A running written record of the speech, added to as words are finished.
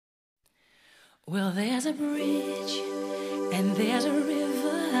Well, there's a bridge and there's a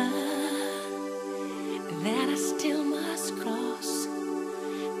river that I still must cross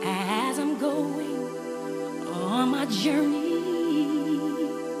as I'm going on my journey.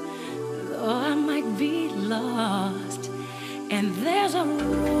 Though I might be lost, and there's a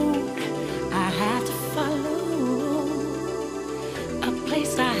road I have to follow, a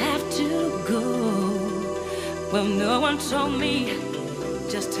place I have to go. Well, no one told me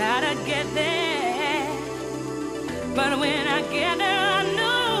just how to get there, but when I get there I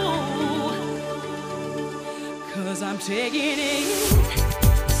know, 'cause I'm taking it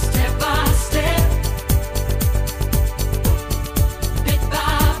step by step, bit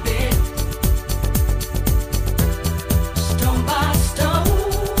by bit, stone by stone,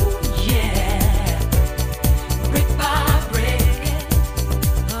 yeah, brick by brick,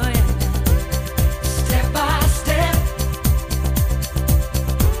 oh yeah, step by step,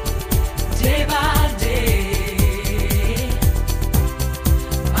 day by day,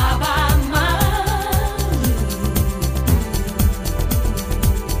 mile by mile.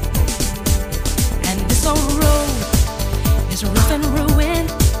 And this old road is rough and ruined,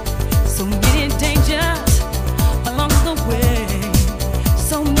 so many dangers along the way,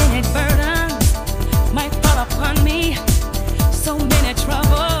 so many burdens might fall upon me, so many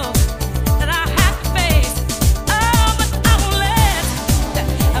troubles that I have to face. Oh, but I won't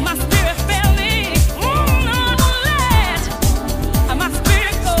let my spirit fail me. No, I won't let my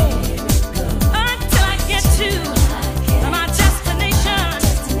spirit go until I get to my destination.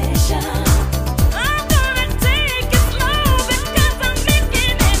 I'm gonna take it slow because I'm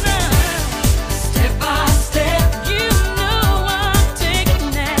making it step by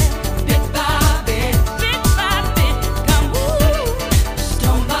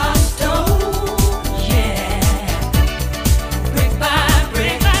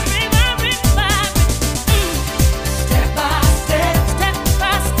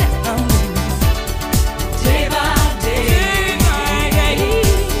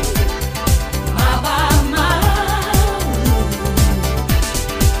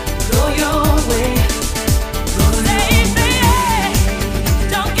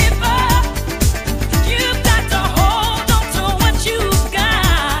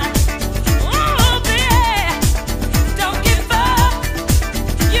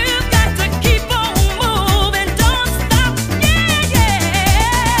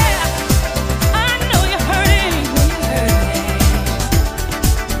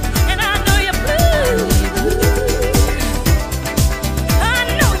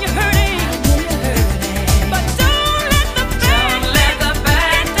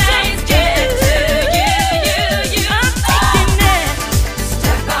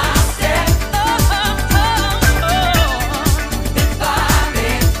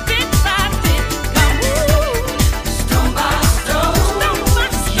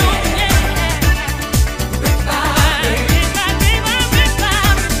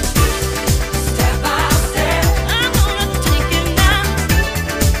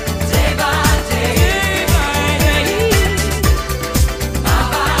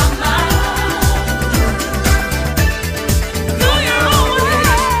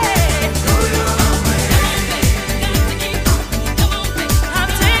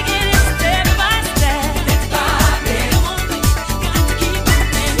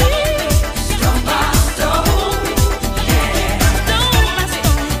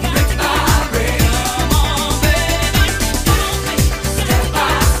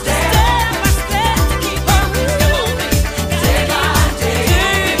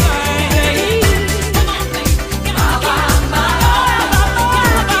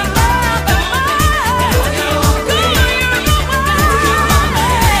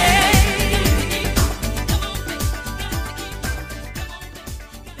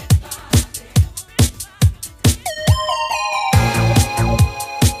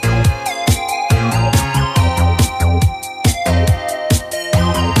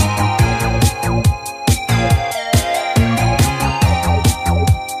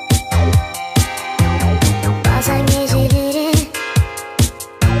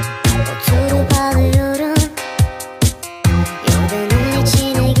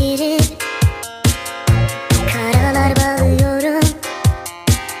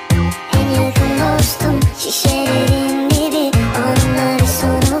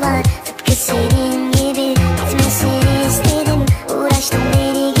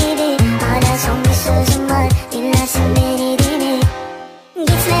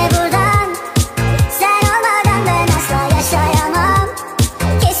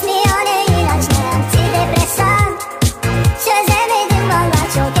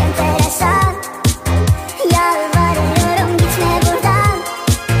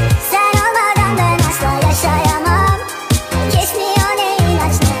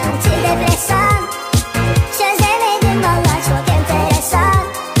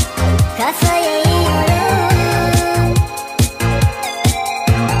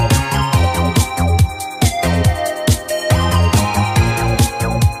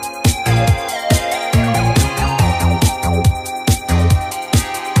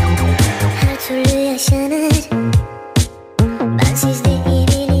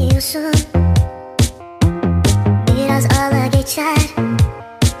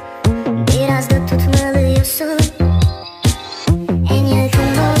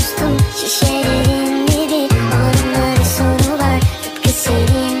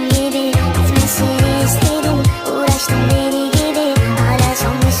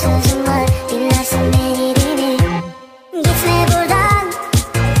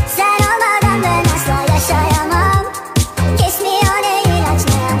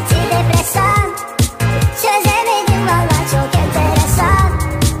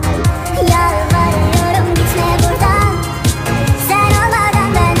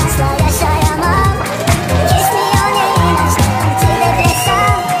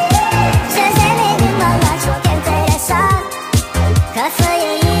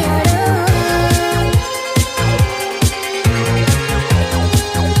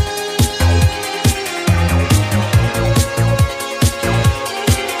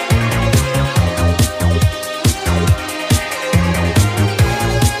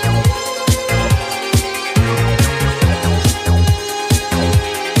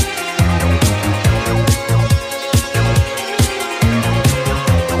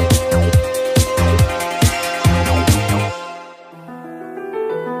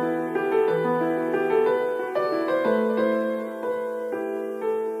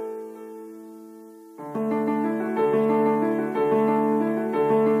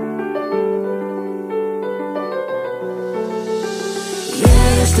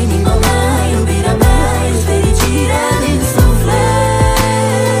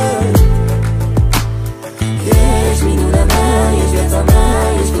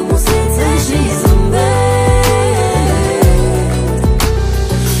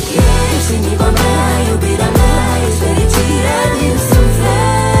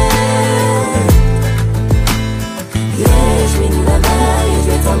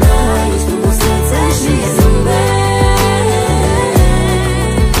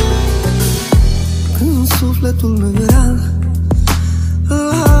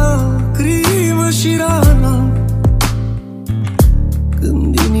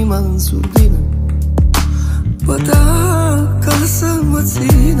mă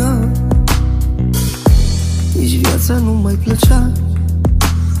țină. Nici viața nu mai plăcea,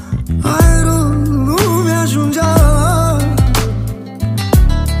 aerul nu mi-ajungea.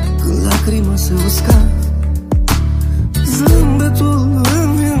 Când lacrima se usca, zâmbetul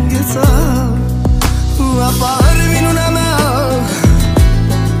îmi îngheța. Apar minunea mea,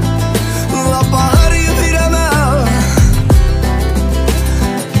 apar iubirea mea,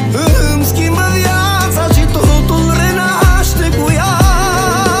 îmi schimbă viața și totul renaște cu ea.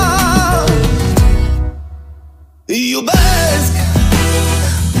 Iubesc,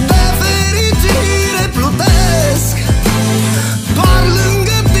 de fericire plutesc, doar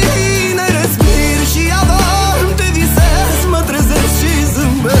lângă tine respir și adorm, te visez, mă trezesc și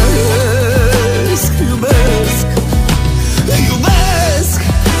zâmbesc. Iubesc, iubesc,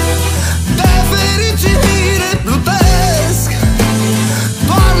 de fericire plutesc,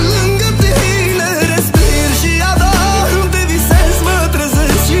 doar lângă tine respir și adorm, te visez, mă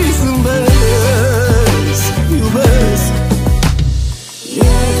trezesc și zâmbesc. Iubesc.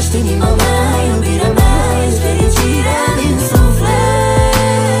 Ești inima mea, iubirea mea, ești fericirea din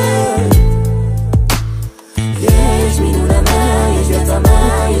suflet. Ești minunea mea, ești viața mea,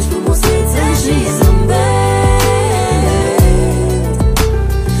 ești frumusețea și zâmbet.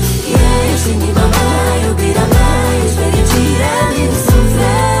 Ești inima mea, iubirea mea, ești fericirea din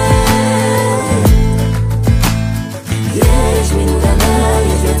suflet. Ești minunea mea,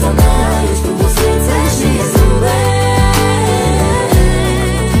 ești viața mea, ești frumusețea și zâmbet.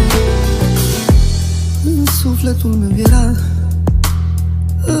 În sufletul meu era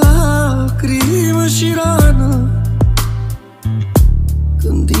lacrimă și rană,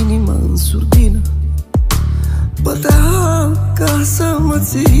 când inima în surdină bătea ca să mă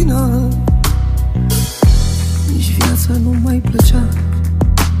țină. Nici viața nu mai plăcea,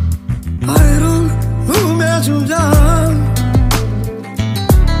 aerul nu mi-ajungea.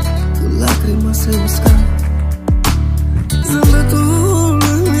 Când lacrima se usca, zâmbetul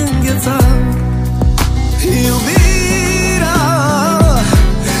îmi îngheța. Iubirea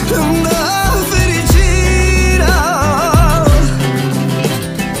îmi dă fericirea,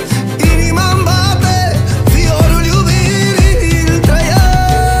 inima-mi bate, fiorul iubirii îl trăiesc.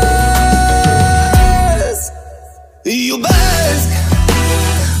 Iubesc,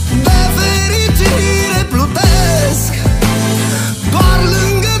 de fericire plutesc, doar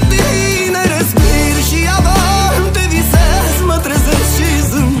lângă tine respir și adorm, te visez, mă trezesc și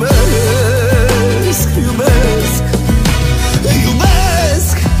zâmbesc. Iubesc,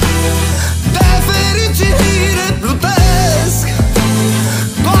 iubesc, de fericire plutesc,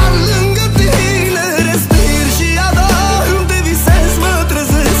 doar lângă tine respir și adorm, te visez, mă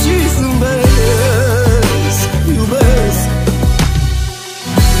trezesc și zâmbesc. Iubesc.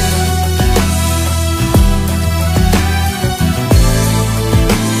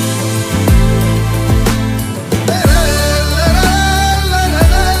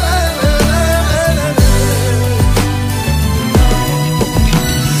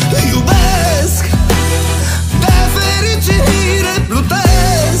 Iubesc, de fericire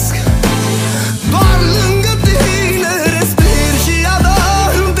plutesc, doar lângă tine respir și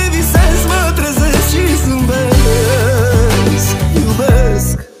adorm, te visez, mă trezesc și zâmbesc.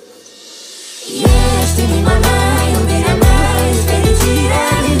 Iubesc. Ești inima mea, iubirea mea, ești fericirea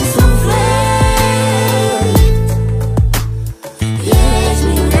din suflet. Ești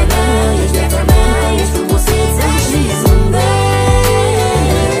minunea mea, ești viața mea, ești frumusețea și zâmbet.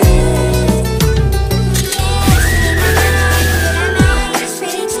 Ești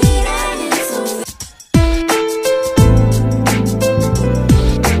fericirea din suflet.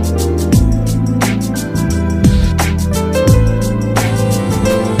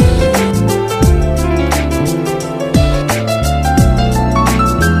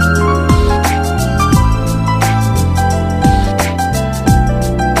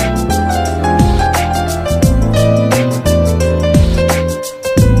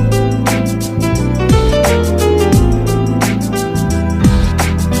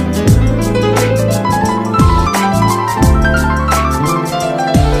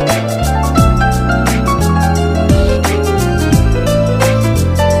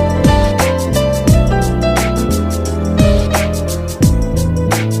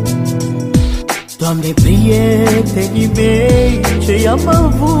 Doamne, prietenii mei ce i-am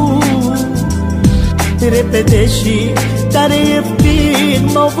avut, repede și tare ieftin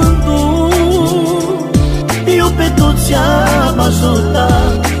m-au vândut. Eu pe toți am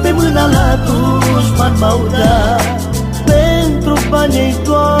ajutat, pe mâna la dușman m-au dat, pentru banii,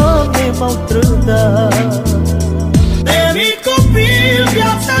 Doamne, m-au trădat. De mic copil,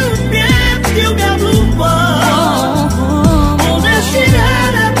 viața în piept, eu mi-am luat, bună și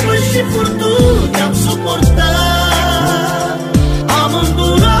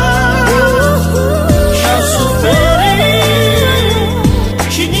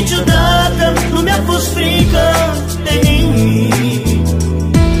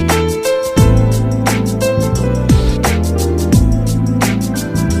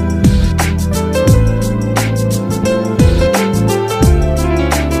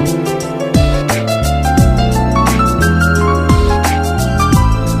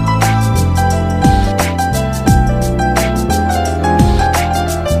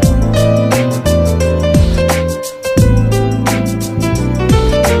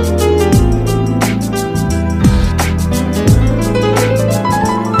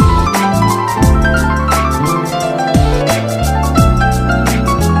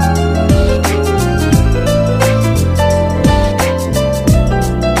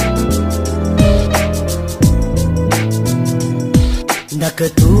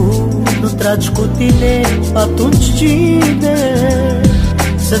dragi cu tine, atunci cine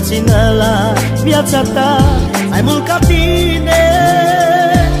să țină la viața ta mai mult ca tine?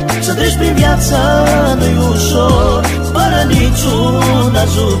 Să treci prin viață nu-i ușor, fără niciun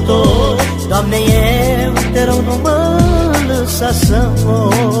ajutor. Doamne, eu te rog, nu mă lăsa să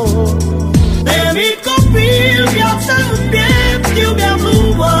mor. De mic copil, viața în piept, eu mi-am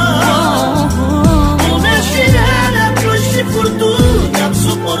luat. Lume și rele, ploi și furtuni am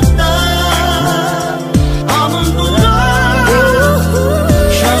suportat. Am îndurat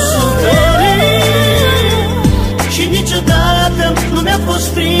și-am suferit și niciodată nu mi-a fost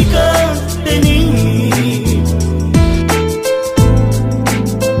frică de nimic.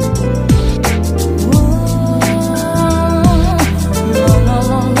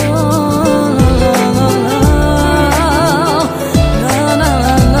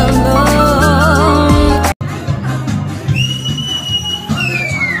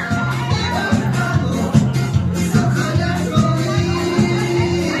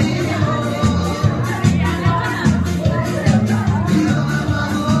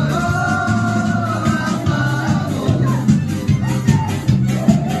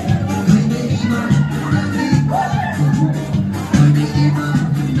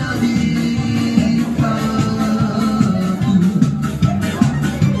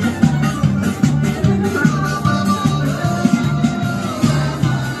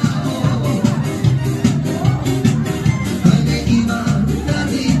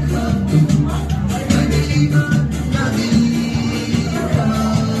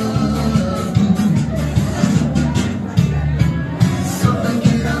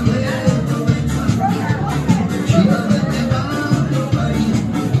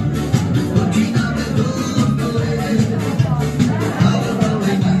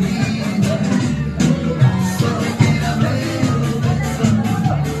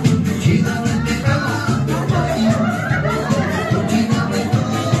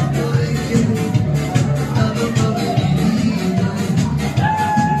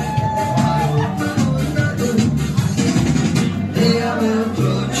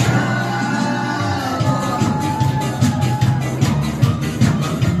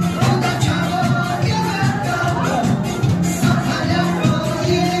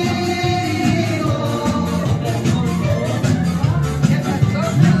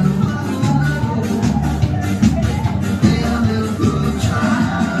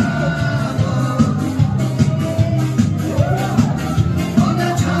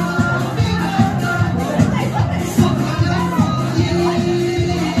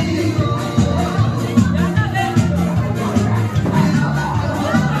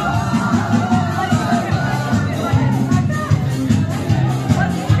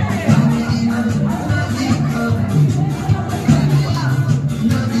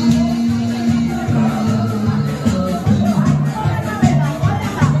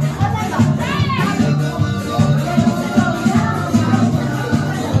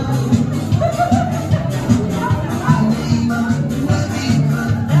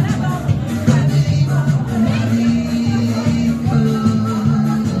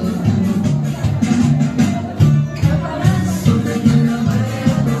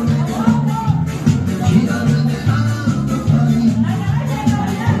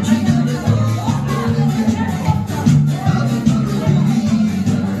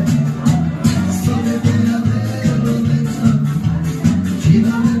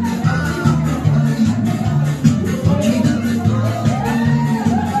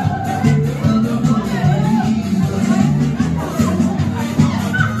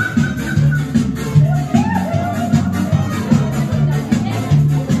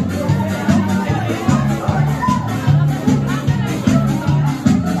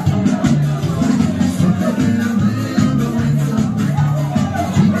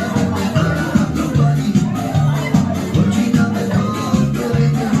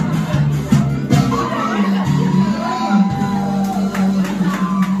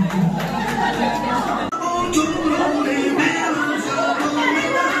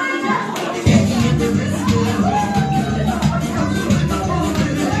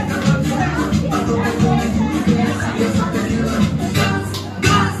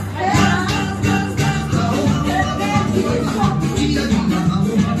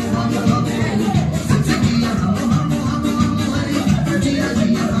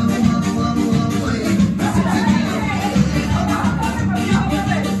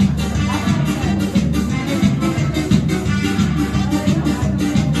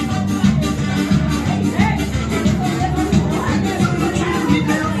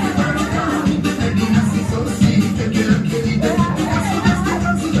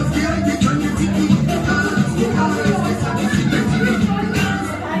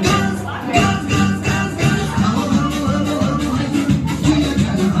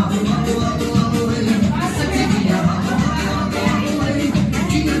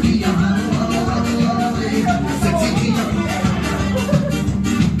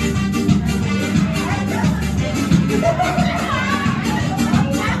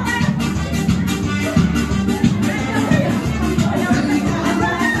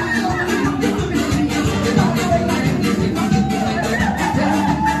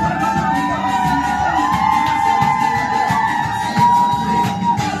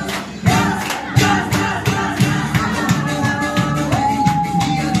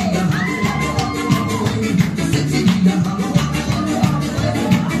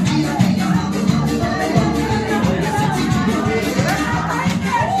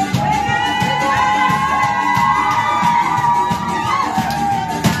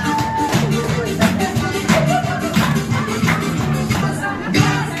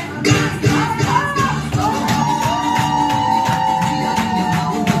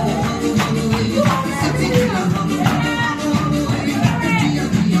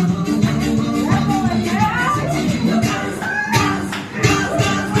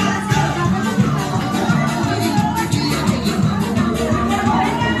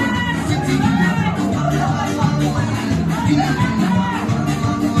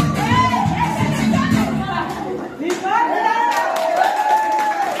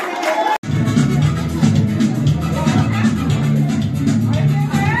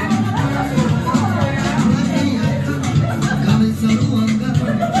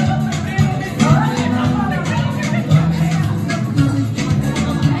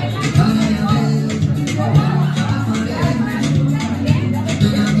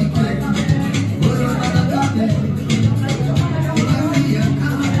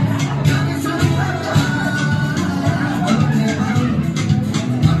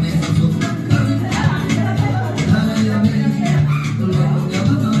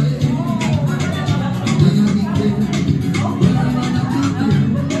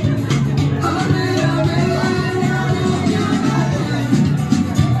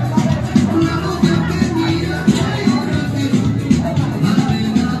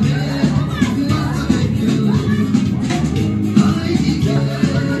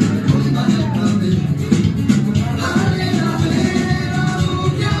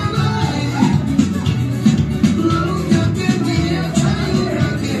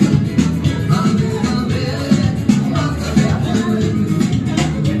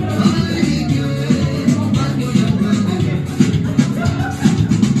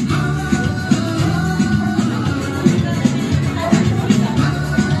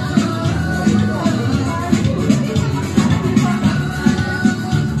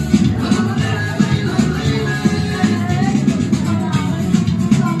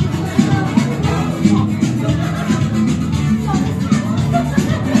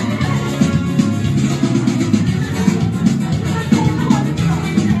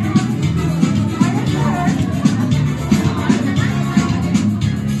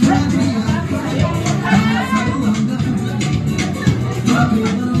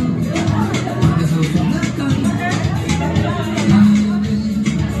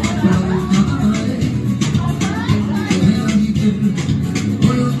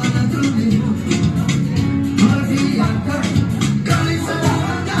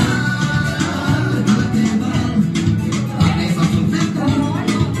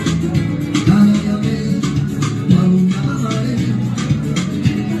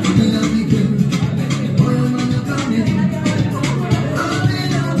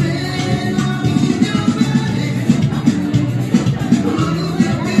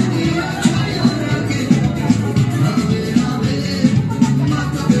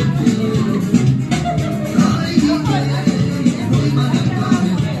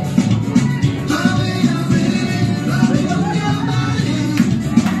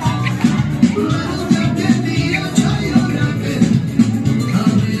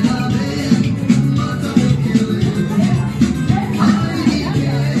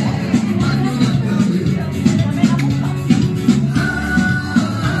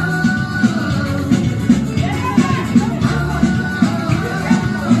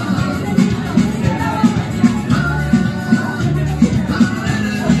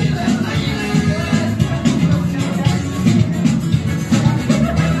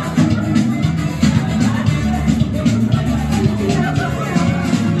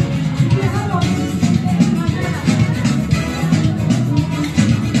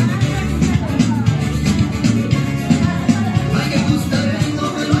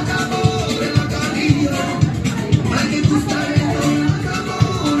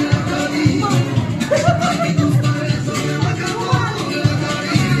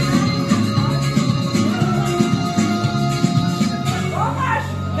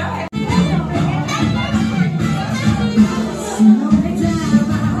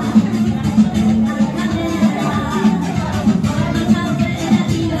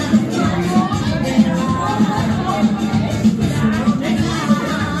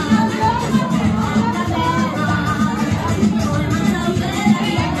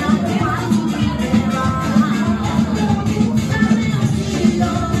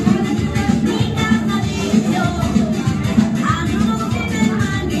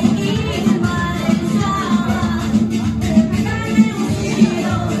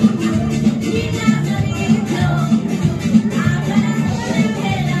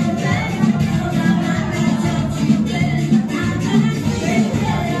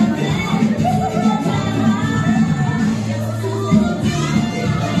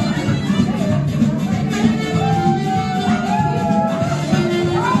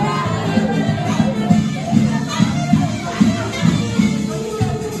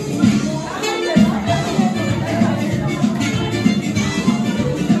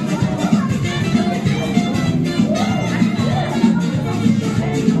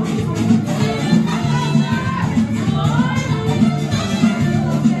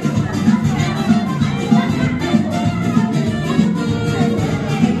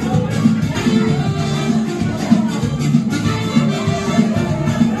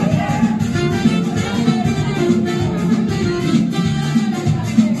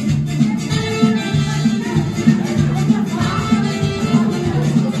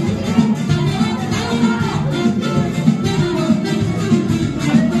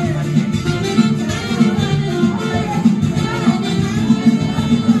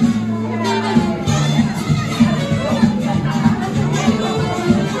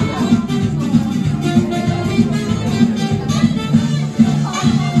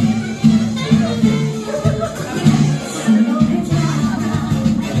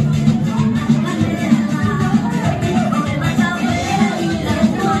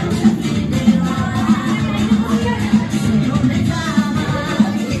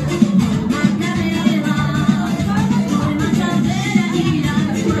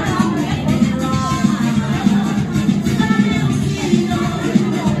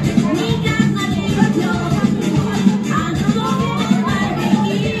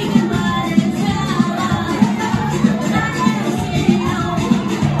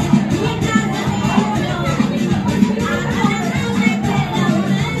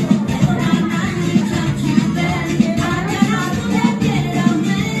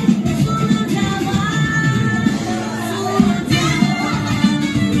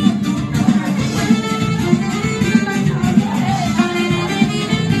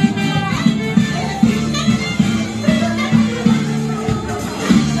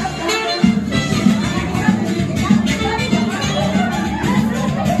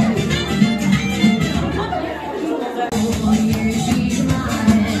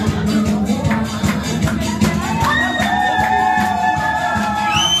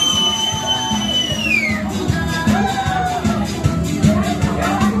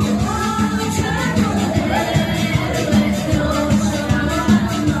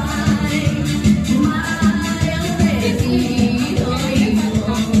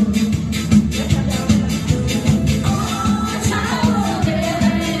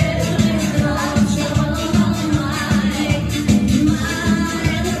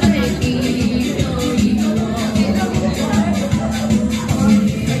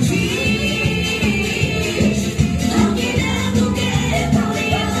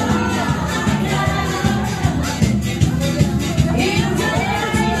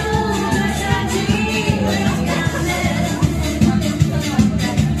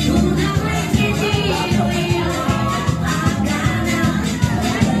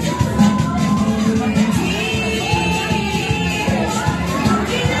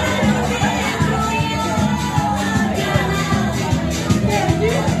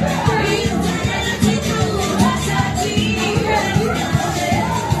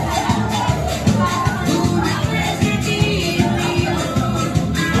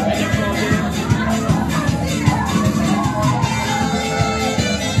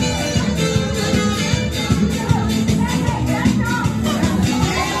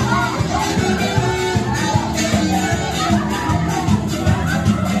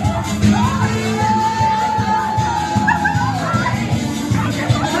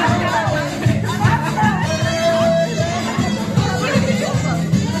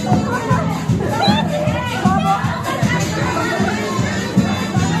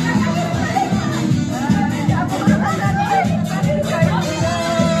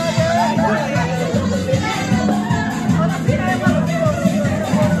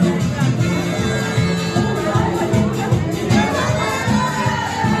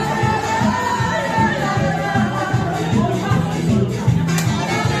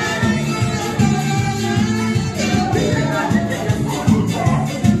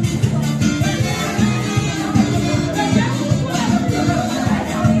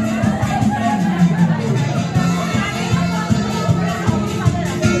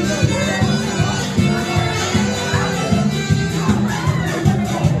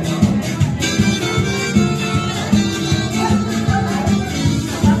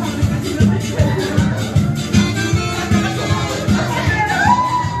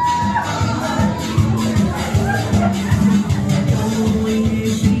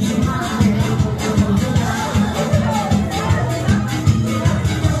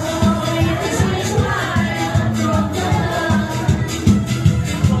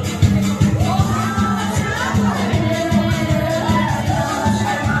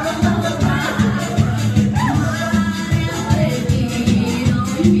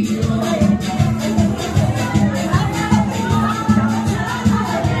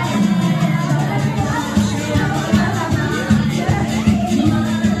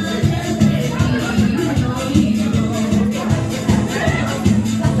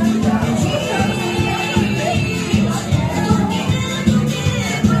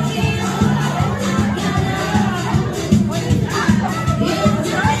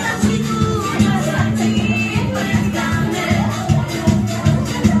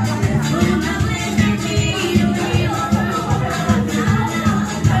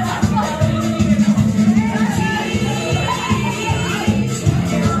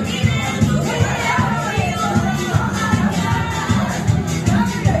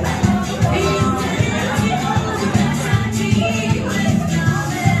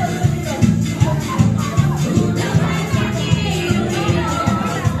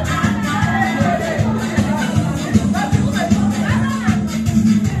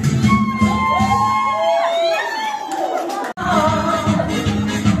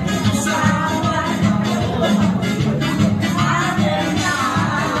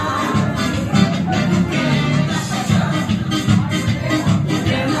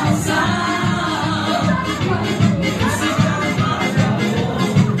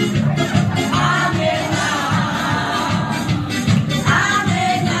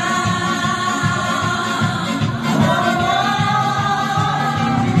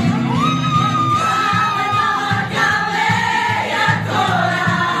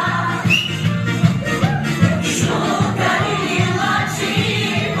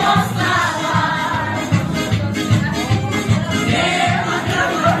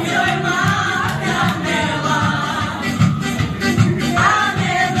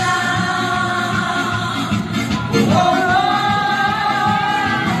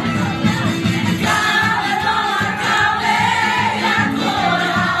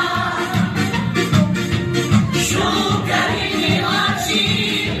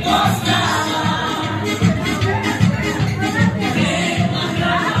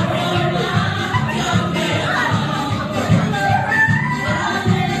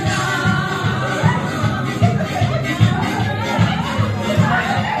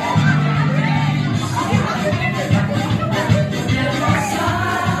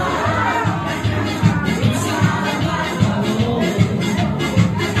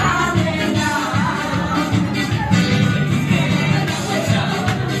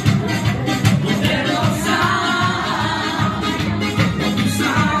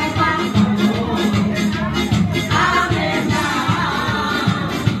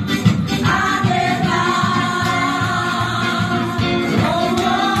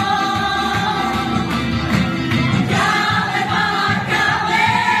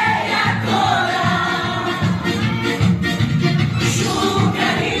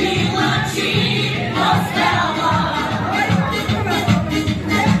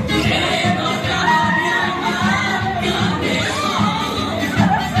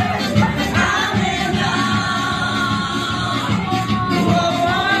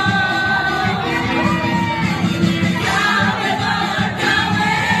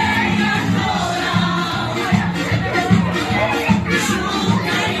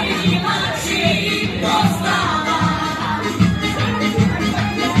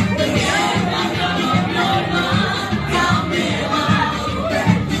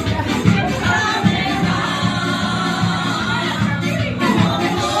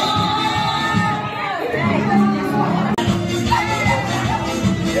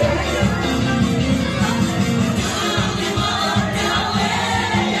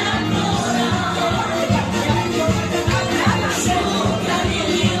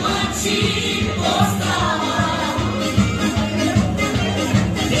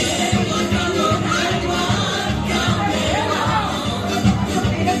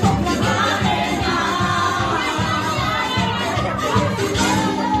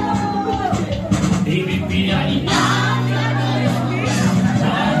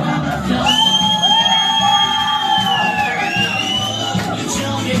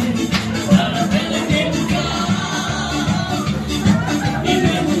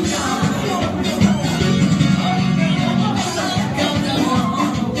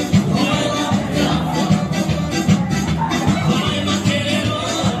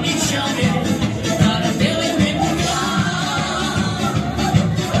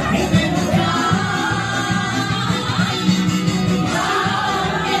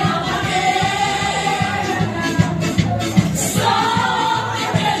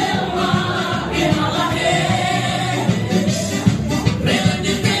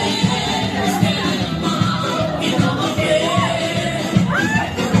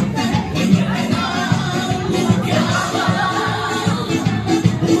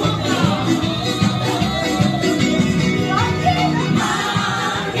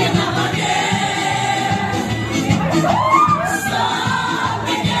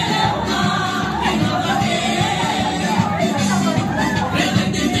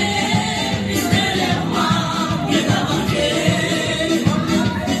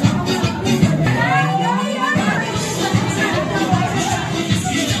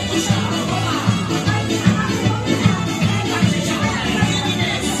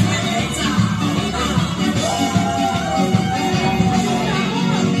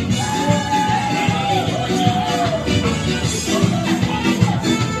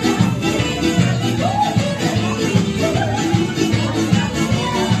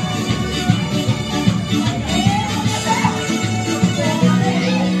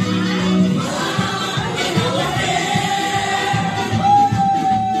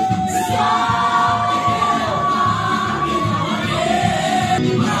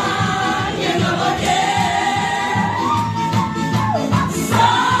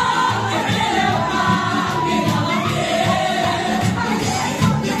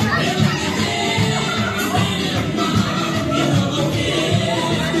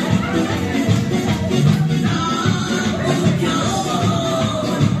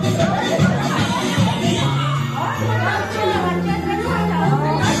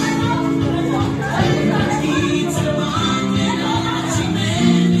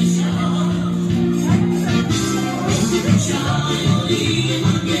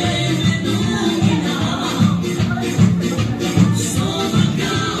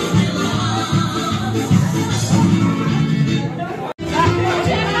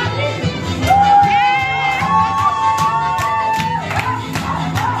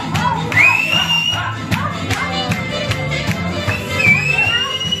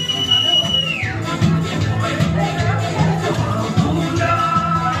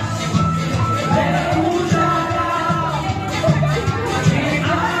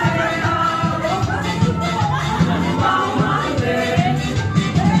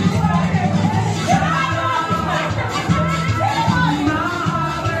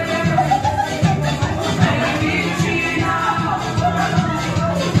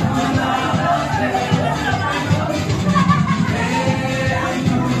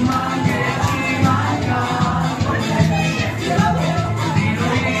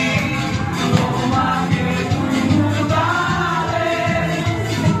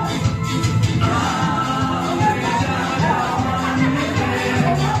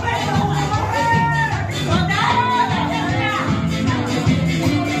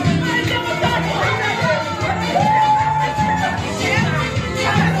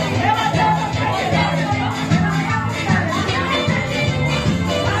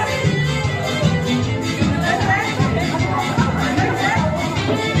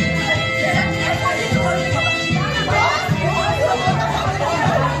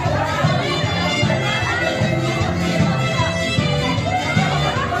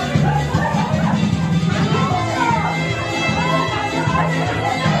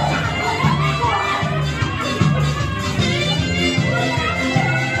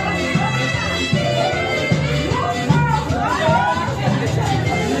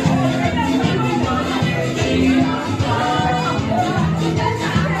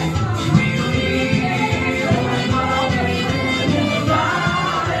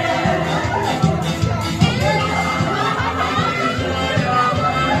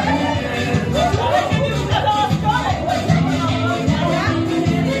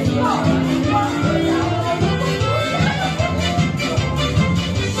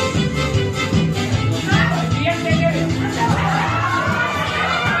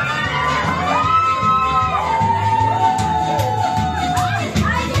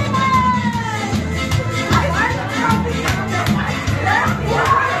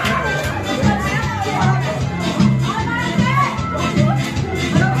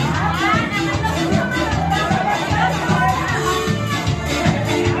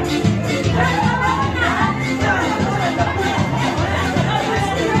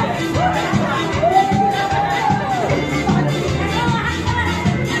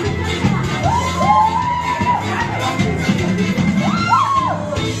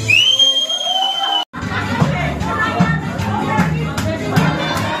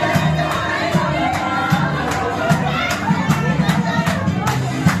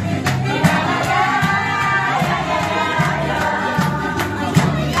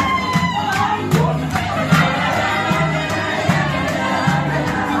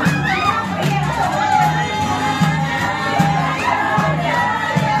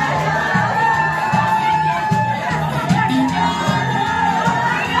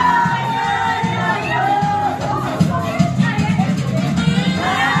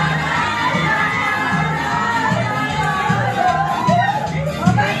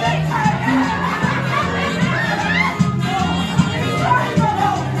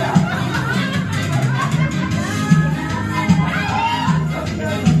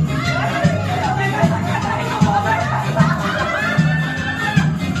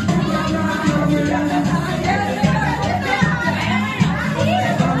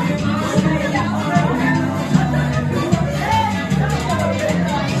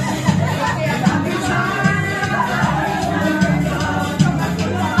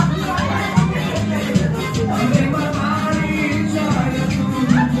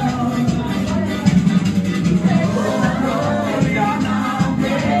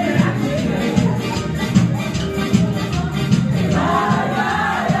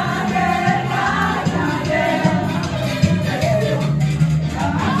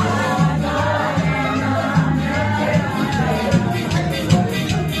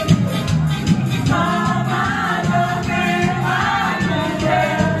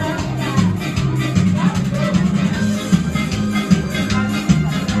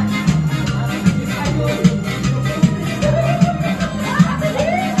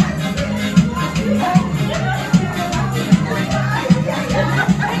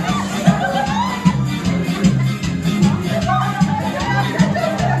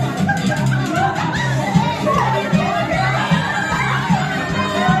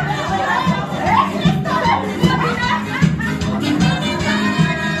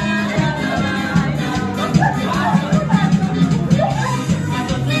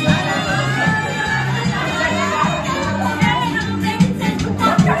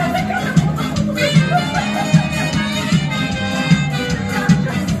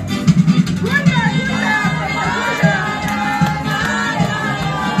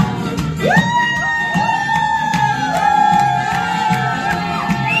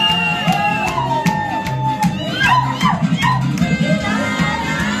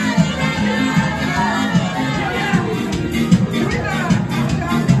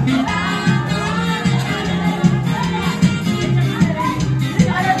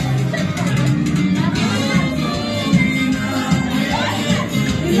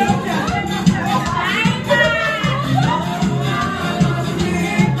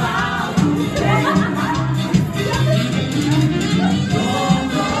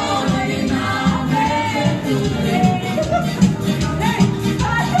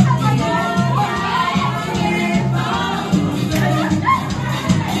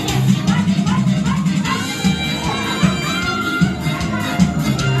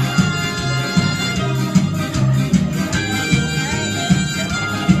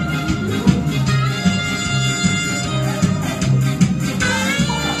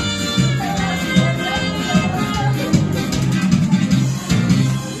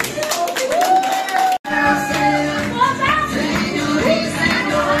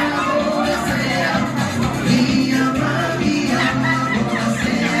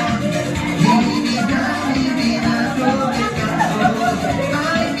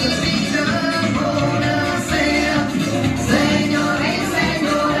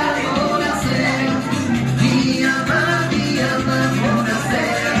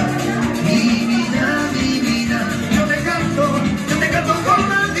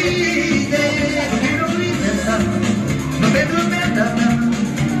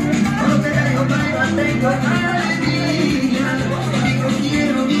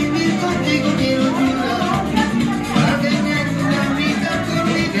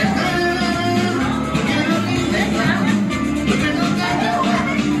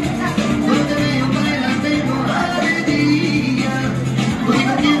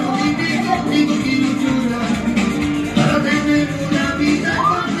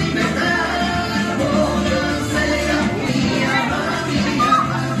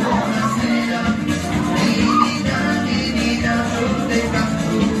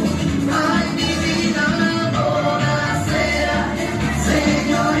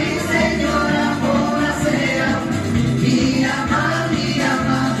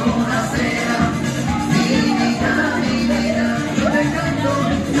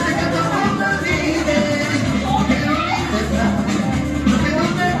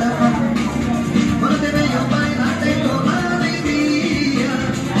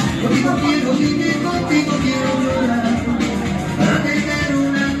 vivir contigo, quiero llorar. Para tener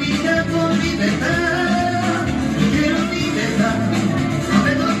una vida con libertad. Quiero libertad, no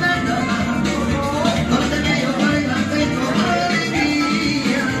tengo nada más. Por tener yo baila, tengo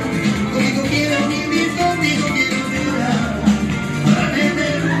alegría. Contigo quiero vivir, contigo quiero llorar. Para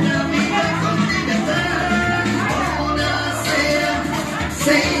tener una vida con libertad. Buonasera,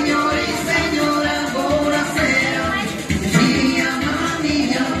 señor y señora, buonasera. Mi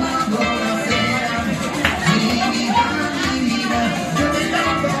ama, buonasera. Mi vida, yo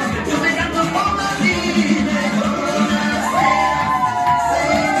te canto por la vida. Buonasera,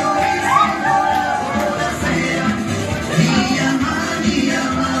 señor y señora, buonasera. Mi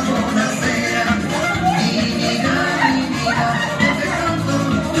ama, buonasera. Mi vida,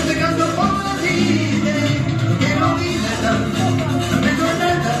 yo te canto por la vida. Quiero libertad, no tengo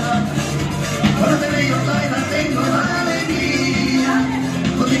nada. Ahora te veo bailar, tengo alegría.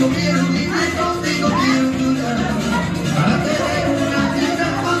 Contigo quiero vivir, contigo quiero llorar. Para tener una vida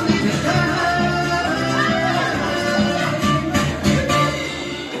con libertad.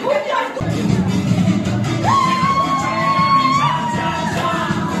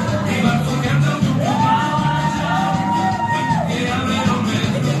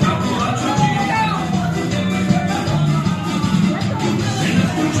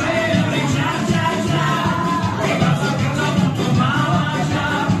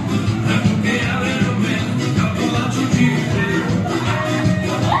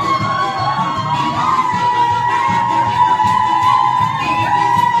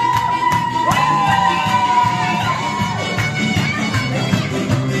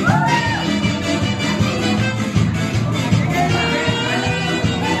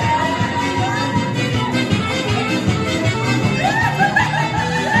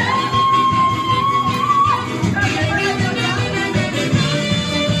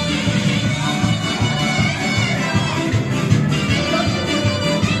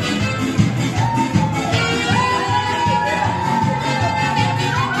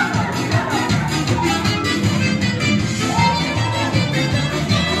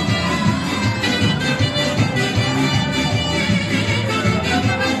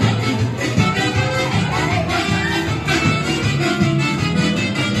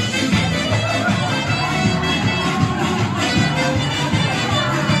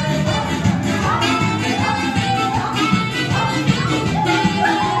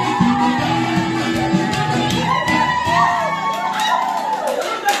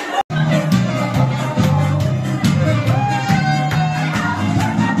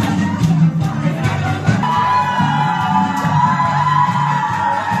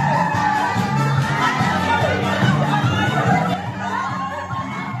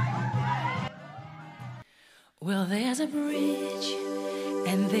 Well, there's a bridge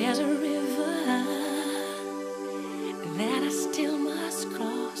and there's a river that I still must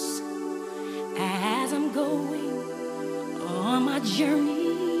cross as I'm going on my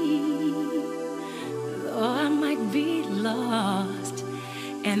journey. Though I might be lost,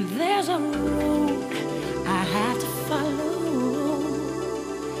 and there's a road I have to follow,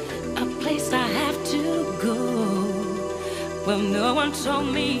 a place I have to go. Well, no one told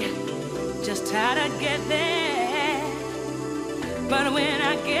me just how to get there, but when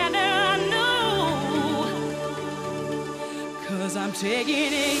I get there I know, 'cause I'm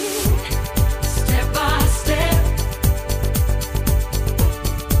taking it step by step,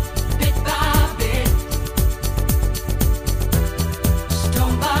 bit by bit,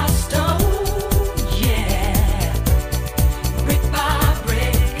 stone by stone, yeah, brick by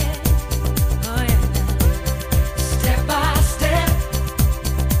brick, oh yeah, step by step,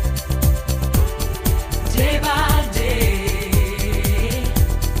 day by day,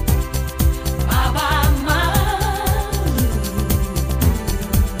 mile by mile.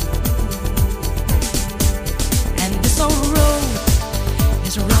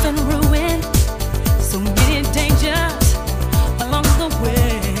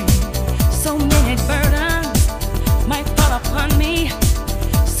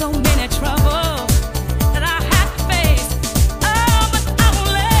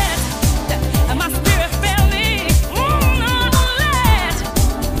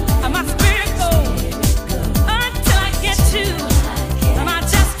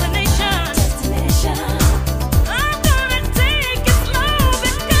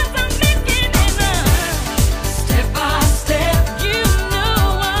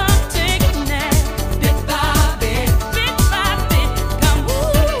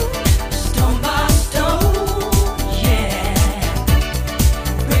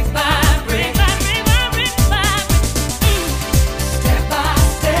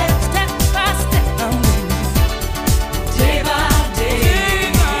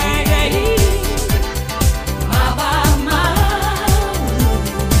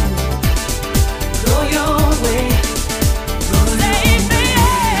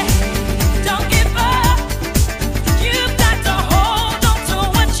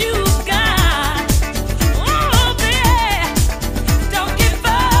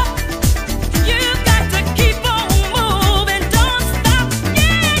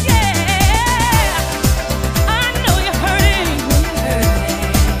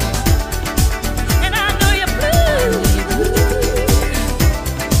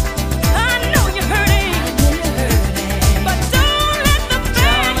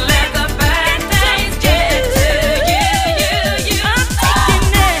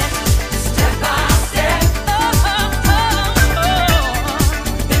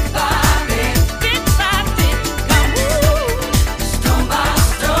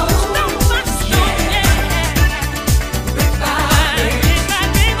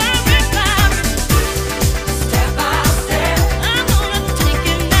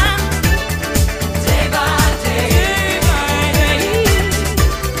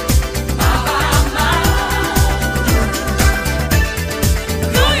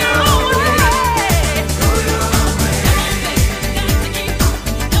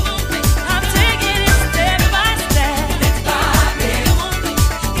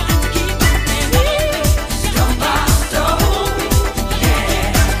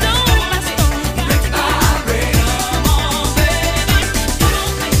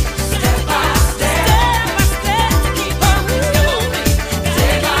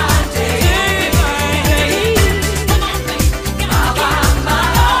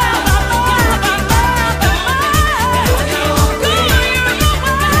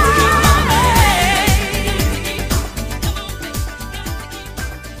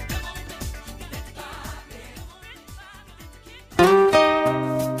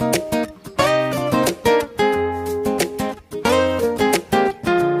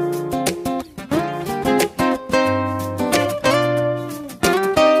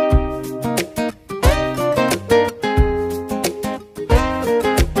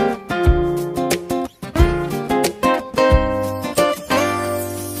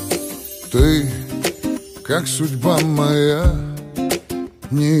 как судьба моя,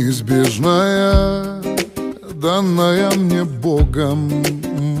 неизбежная, данная мне Богом.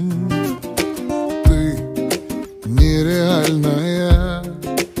 Ты нереальная,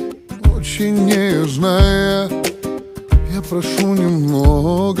 очень нежная. Я прошу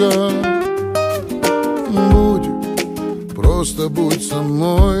немного, будь, просто будь со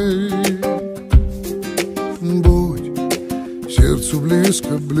мной. Будь сердцу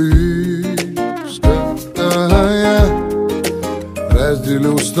близко, близко. Я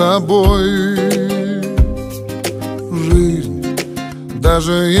разделю с тобой жизнь,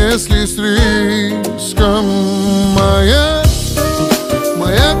 даже если с риском. Моя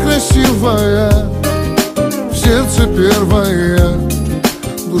красивая, в сердце первая,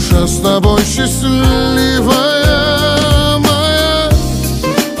 душа с тобой счастливая.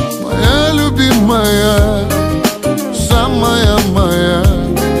 Моя любимая, самая моя,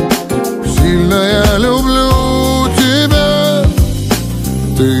 сильно я люблю тебя.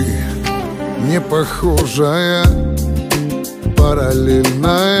 Ты не похожая,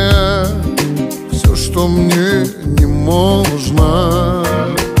 параллельная, все, что мне не можно.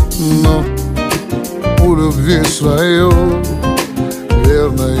 Но у любви свое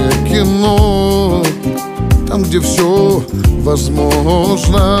верное кино, там, где все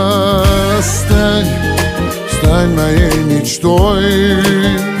возможно. Стань моей мечтой,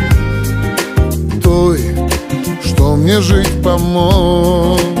 той, что мне жить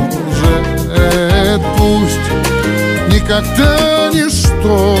поможет. Пусть никогда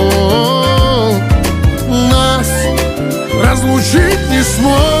ничто нас разлучить не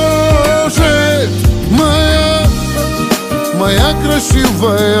сможет. Моя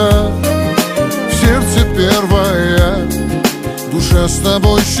красивая, в сердце первая, душа с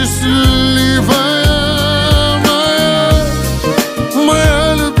тобой счастливая.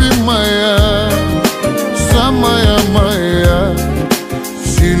 Моя любимая, самая моя,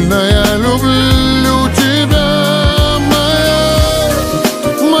 сильно я люблю тебя.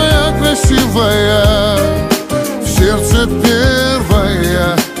 Моя красивая, в сердце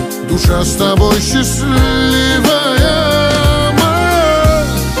первая, душа с тобой счастлива.